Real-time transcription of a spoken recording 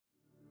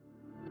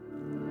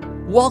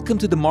Welcome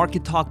to the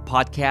Market Talk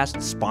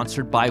podcast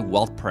sponsored by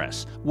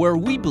WealthPress, where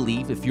we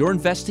believe if you're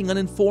investing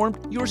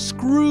uninformed, you're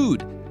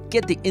screwed.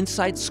 Get the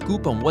inside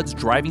scoop on what's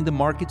driving the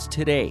markets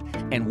today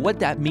and what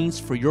that means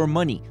for your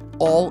money,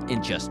 all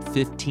in just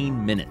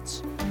 15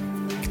 minutes.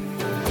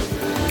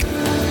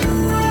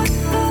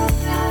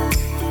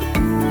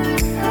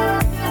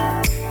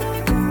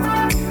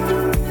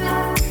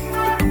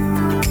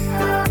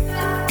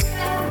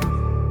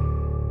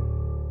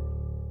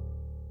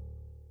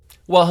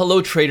 Well,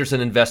 hello traders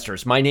and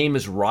investors. My name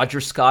is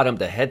Roger Scott. I'm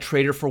the head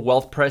trader for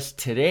WealthPress.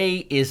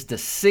 Today is the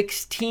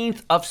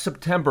 16th of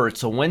September.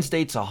 It's a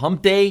Wednesday. It's a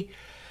hump day.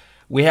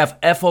 We have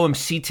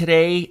FOMC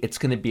today. It's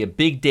going to be a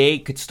big day.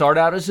 It could start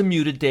out as a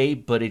muted day,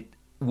 but it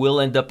will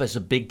end up as a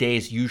big day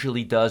as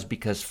usually does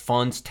because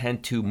funds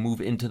tend to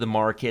move into the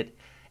market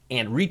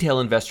and retail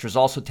investors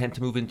also tend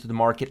to move into the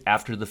market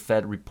after the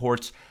Fed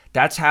reports.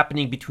 That's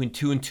happening between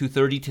 2 and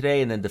 2:30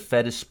 today, and then the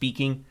Fed is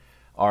speaking.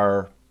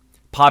 Our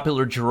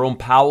popular Jerome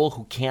Powell,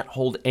 who can't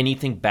hold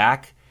anything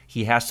back.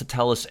 He has to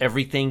tell us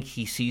everything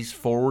he sees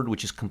forward,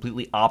 which is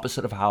completely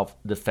opposite of how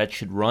the Fed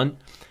should run.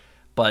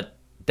 But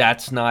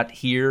that's not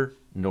here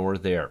nor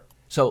there.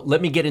 So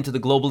let me get into the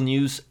global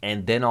news,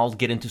 and then I'll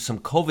get into some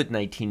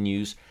COVID-19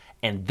 news.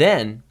 And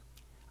then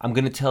I'm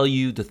going to tell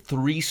you the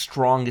three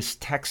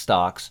strongest tech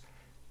stocks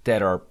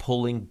that are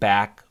pulling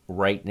back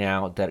right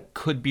now that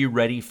could be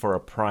ready for a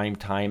prime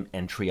time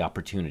entry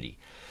opportunity.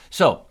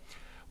 So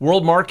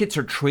world markets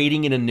are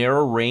trading in a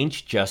narrow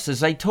range, just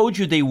as I told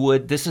you they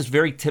would. This is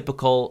very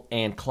typical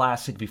and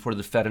classic before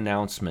the Fed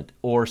announcement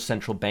or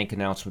central bank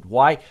announcement.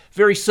 Why?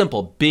 Very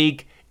simple.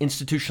 Big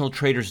institutional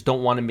traders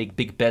don't want to make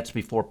big bets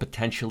before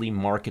potentially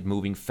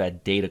market-moving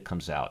Fed data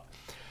comes out.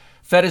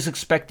 Fed is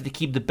expected to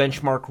keep the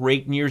benchmark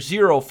rate near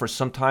zero for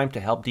some time to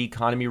help the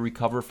economy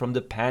recover from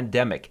the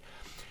pandemic.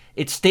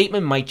 Its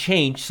statement might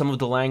change some of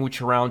the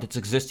language around its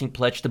existing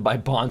pledge to buy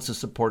bonds to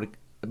support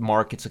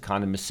markets.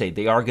 Economists say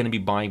they are going to be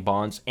buying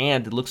bonds,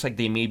 and it looks like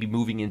they may be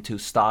moving into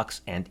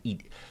stocks and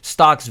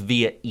stocks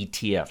via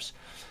ETFs.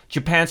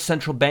 Japan's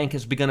central bank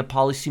has begun a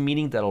policy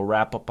meeting that'll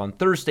wrap up on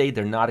Thursday.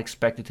 They're not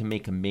expected to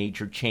make a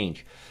major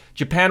change.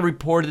 Japan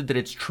reported that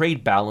its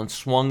trade balance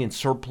swung in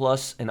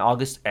surplus in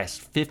August as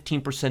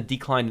 15%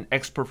 decline in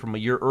export from a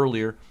year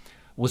earlier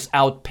was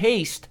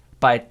outpaced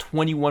by a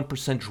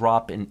 21%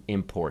 drop in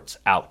imports.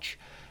 Ouch.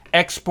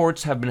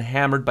 Exports have been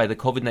hammered by the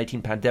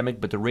COVID-19 pandemic,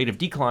 but the rate of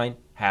decline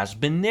has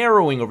been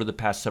narrowing over the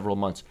past several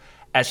months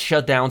as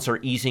shutdowns are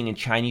easing and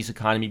Chinese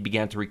economy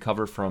began to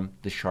recover from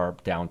the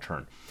sharp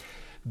downturn.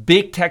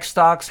 Big tech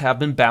stocks have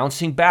been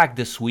bouncing back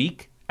this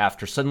week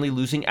after suddenly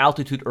losing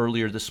altitude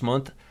earlier this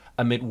month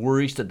amid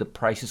worries that the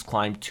prices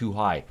climbed too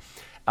high.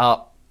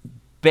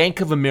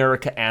 Bank of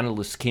America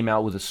analysts came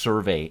out with a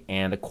survey,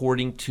 and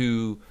according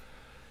to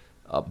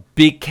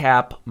big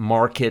cap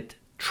market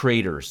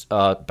traders,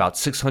 about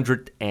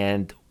 $600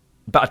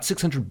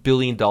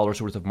 billion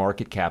worth of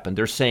market cap, and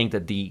they're saying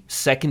that the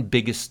second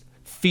biggest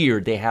fear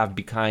they have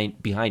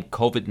behind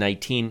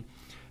COVID-19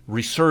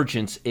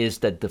 resurgence is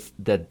that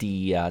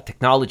the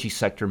technology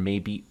sector may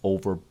be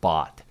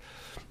overbought,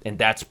 and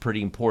that's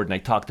pretty important. I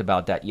talked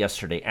about that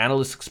yesterday.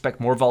 Analysts expect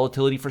more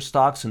volatility for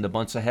stocks in the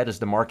months ahead as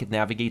the market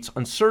navigates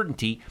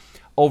uncertainty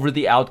over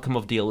the outcome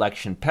of the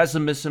election.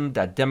 Pessimism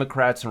that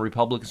Democrats and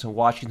Republicans in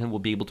Washington will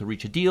be able to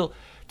reach a deal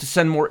to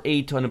send more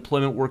aid to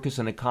unemployment workers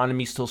and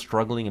economy still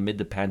struggling amid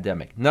the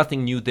pandemic.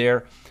 Nothing new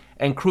there.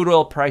 And crude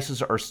oil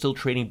prices are still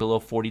trading below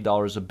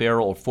 $40 a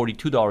barrel or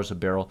 $42 a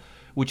barrel,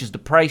 which is the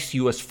price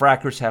U.S.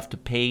 frackers have to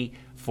pay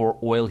for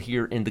oil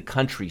here in the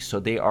country. So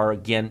they are,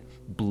 again,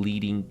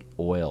 bleeding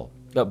oil.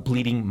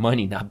 Bleeding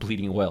money, not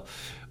bleeding oil.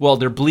 Well,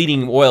 they're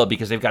bleeding oil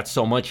because they've got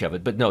so much of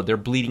it. But no, they're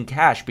bleeding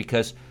cash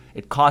because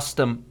it costs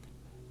them.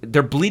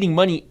 They're bleeding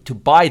money to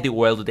buy the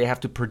oil that they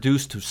have to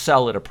produce to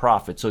sell at a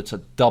profit. So it's a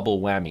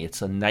double whammy.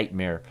 It's a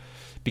nightmare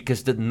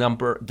because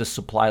the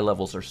supply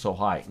levels are so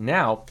high.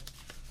 Now,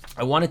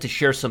 I wanted to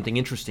share something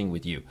interesting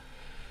with you.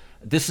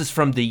 This is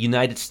from the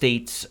United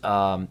States.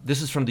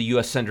 This is from the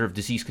U.S. Center of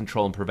Disease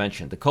Control and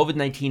Prevention. The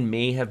COVID-19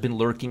 may have been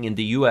lurking in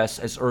the U.S.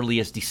 as early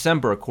as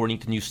December, according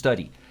to new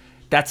study.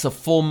 That's a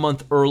full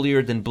month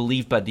earlier than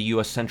believed by the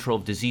U.S. Center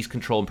of Disease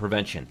Control and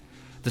Prevention.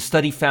 The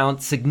study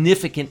found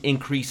significant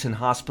increase in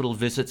hospital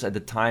visits at the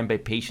time by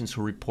patients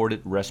who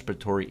reported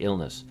respiratory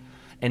illness.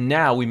 And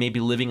now we may be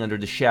living under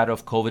the shadow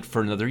of COVID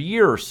for another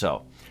year or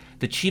so.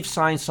 The chief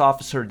science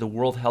officer of the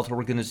World Health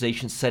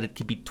Organization said it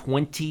could be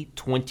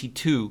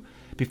 2022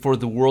 before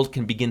the world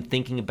can begin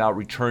thinking about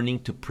returning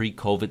to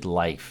pre-COVID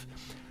life.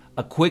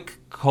 A quick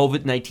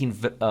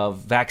COVID-19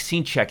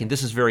 vaccine check, and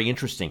this is very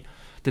interesting.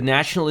 The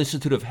National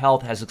Institute of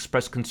Health has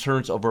expressed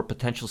concerns over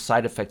potential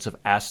side effects of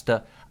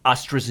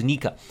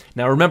AstraZeneca.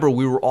 Now remember,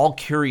 we were all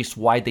curious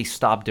why they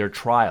stopped their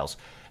trials.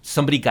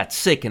 Somebody got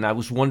sick, and I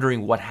was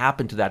wondering what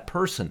happened to that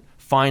person.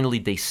 Finally,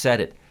 they said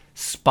it.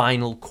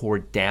 Spinal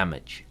cord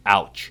damage.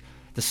 Ouch.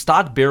 The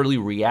stock barely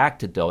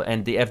reacted, though,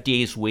 and the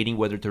FDA is waiting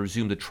whether to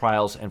resume the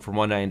trials, and from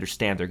what I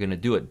understand, they're going to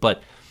do it.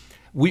 But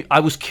I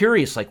was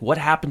curious, like, what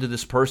happened to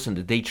this person?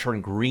 Did they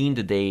turn green?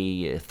 Did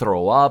they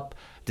throw up?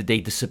 Did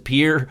they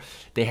disappear?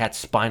 They had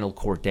spinal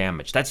cord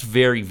damage. That's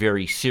very,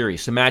 very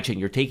serious. Imagine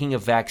you're taking a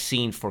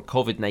vaccine for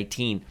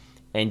COVID-19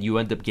 and you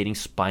end up getting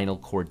spinal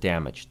cord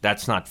damage.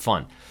 That's not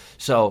fun.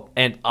 So,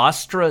 and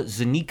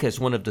AstraZeneca is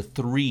one of the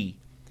 3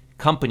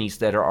 companies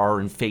that are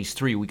in phase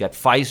 3. We got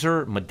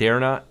Pfizer,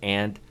 Moderna,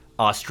 and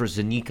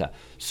AstraZeneca.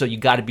 So you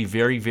got to be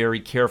very, very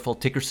careful.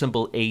 Ticker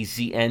symbol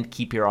AZN.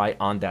 Keep your eye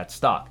on that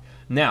stock.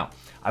 Now,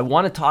 I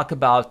want to talk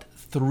about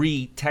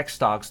 3 tech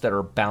stocks that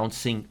are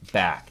bouncing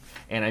back.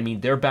 And I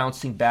mean, they're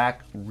bouncing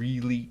back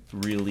really,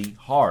 really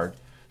hard.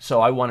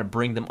 So I want to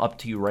bring them up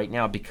to you right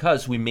now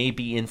because we may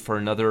be in for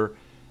another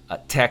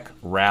tech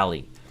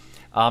rally.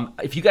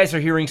 If you guys are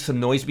hearing some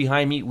noise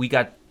behind me, we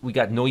got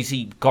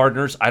noisy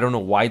gardeners. I don't know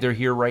why they're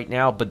here right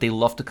now, but they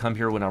love to come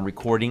here when I'm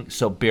recording,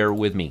 so bear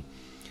with me.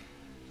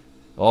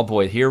 Oh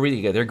boy, here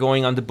we go. They're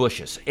going on the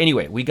bushes.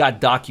 Anyway, we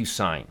got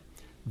DocuSign.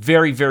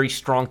 Very, very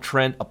strong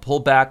trend, a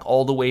pullback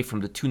all the way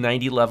from the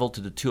 290 level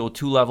to the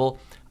 202 level.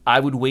 I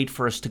would wait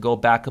for us to go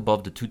back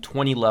above the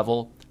 220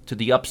 level to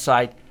the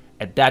upside.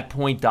 At that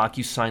point,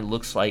 DocuSign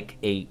looks like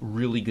a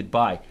really good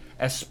buy,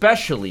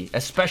 especially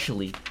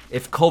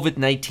if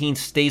COVID-19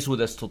 stays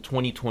with us till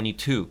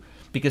 2022,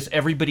 because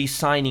everybody's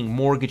signing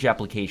mortgage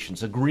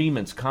applications,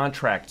 agreements,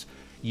 contracts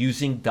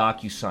using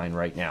DocuSign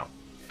right now.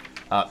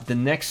 The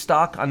next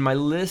stock on my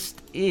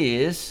list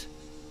is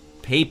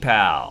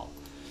PayPal.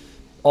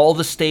 All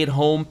the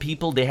stay-at-home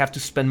people, they have to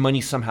spend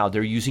money somehow.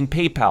 They're using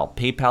PayPal.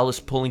 PayPal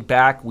is pulling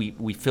back.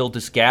 We filled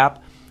this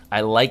gap.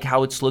 I like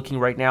how it's looking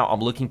right now.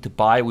 I'm looking to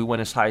buy. We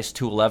went as high as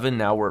 211.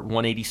 Now we're at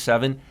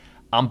 187.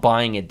 I'm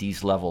buying at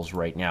these levels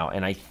right now.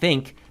 And I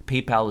think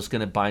PayPal is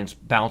going to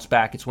bounce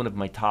back. It's one of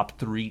my top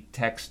 3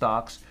 tech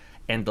stocks.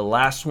 And the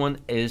last one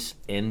is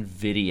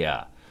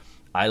NVIDIA.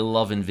 I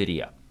love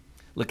NVIDIA.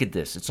 Look at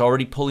this. It's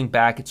already pulling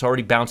back. It's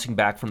already bouncing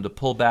back from the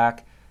pullback.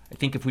 I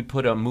think if we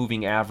put a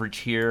moving average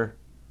here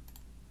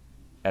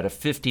at a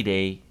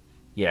 50-day,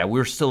 yeah,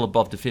 we're still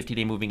above the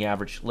 50-day moving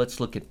average. Let's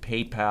look at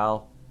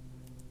PayPal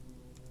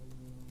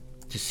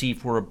to see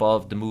if we're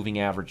above the moving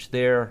average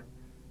there.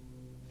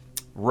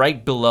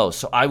 Right below.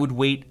 So I would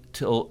wait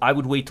till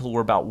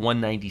we're about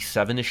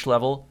 197-ish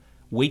level.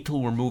 Wait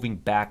till we're moving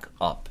back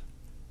up.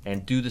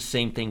 And do the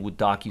same thing with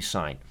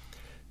DocuSign.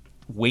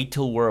 Wait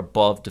till we're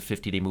above the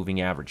 50-day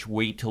moving average.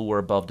 Wait till we're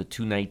above the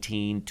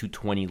 219,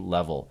 220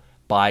 level.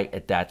 Buy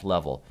at that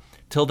level.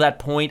 Till that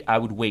point, I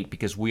would wait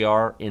because we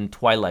are in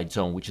twilight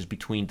zone, which is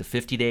between the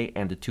 50-day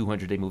and the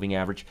 200-day moving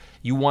average.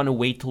 You want to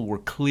wait till we're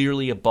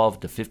clearly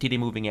above the 50-day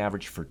moving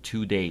average for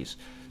 2 days.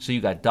 So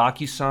you got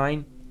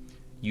DocuSign,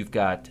 you've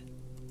got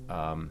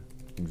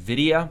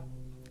NVIDIA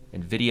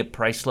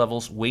price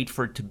levels. Wait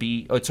for it to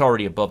be, it's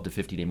already above the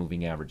 50-day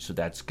moving average, so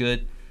that's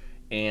good.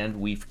 And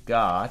we've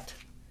got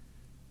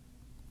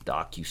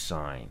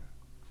DocuSign.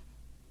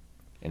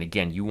 And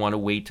again, you want to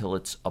wait till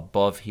it's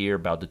above here,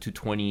 about the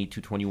 220,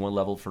 221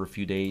 level for a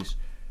few days.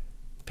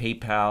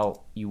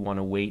 PayPal, you want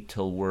to wait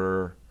till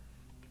we're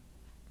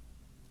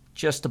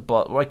just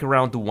above, like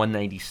around the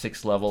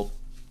 196 level,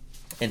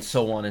 and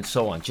so on and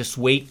so on. Just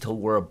wait till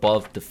we're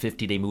above the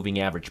 50-day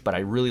moving average. But I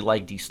really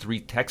like these 3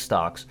 tech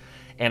stocks,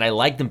 and I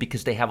like them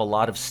because they have a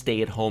lot of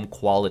stay-at-home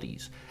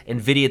qualities.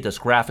 NVIDIA does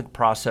graphic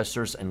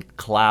processors and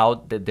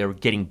cloud. They're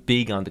getting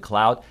big on the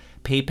cloud.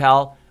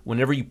 PayPal,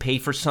 whenever you pay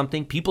for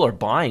something, people are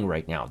buying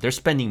right now. They're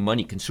spending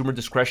money. Consumer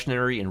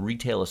discretionary and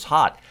retail is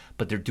hot,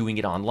 but they're doing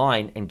it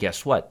online. And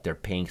guess what? They're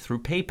paying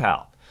through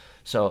PayPal.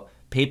 So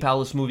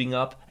PayPal is moving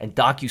up. And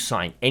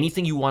DocuSign,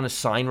 anything you want to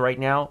sign right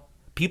now,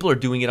 people are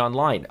doing it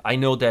online. I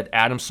know that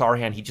Adam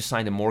Sarhan, he just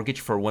signed a mortgage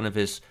for one of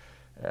his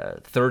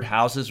third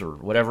houses or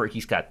whatever.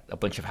 He's got a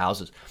bunch of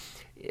houses.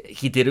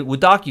 He did it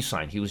with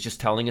DocuSign. He was just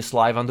telling us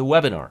live on the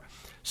webinar.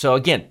 So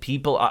again,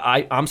 people,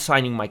 I'm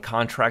signing my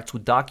contracts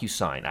with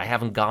DocuSign. I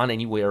haven't gone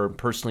anywhere and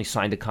personally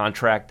signed a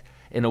contract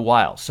in a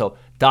while. So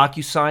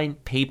DocuSign,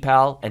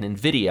 PayPal, and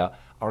NVIDIA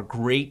are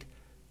great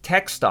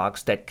tech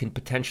stocks that can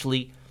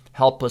potentially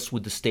help us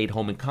with the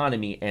stay-at-home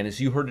economy. And as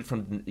you heard it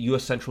from the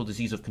U.S. Central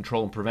Disease of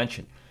Control and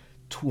Prevention,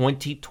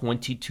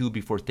 2022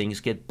 before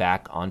things get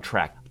back on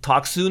track.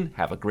 Talk soon.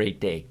 Have a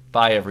great day.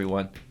 Bye,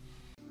 everyone.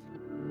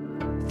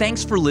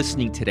 Thanks for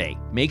listening today.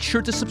 Make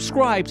sure to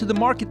subscribe to the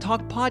Market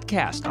Talk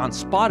podcast on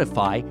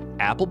Spotify,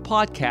 Apple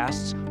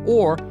Podcasts,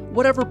 or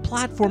whatever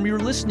platform you're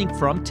listening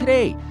from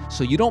today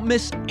so you don't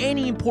miss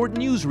any important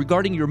news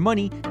regarding your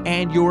money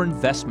and your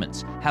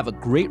investments. Have a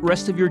great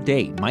rest of your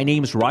day. My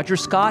name is Roger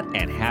Scott,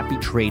 and happy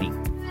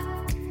trading.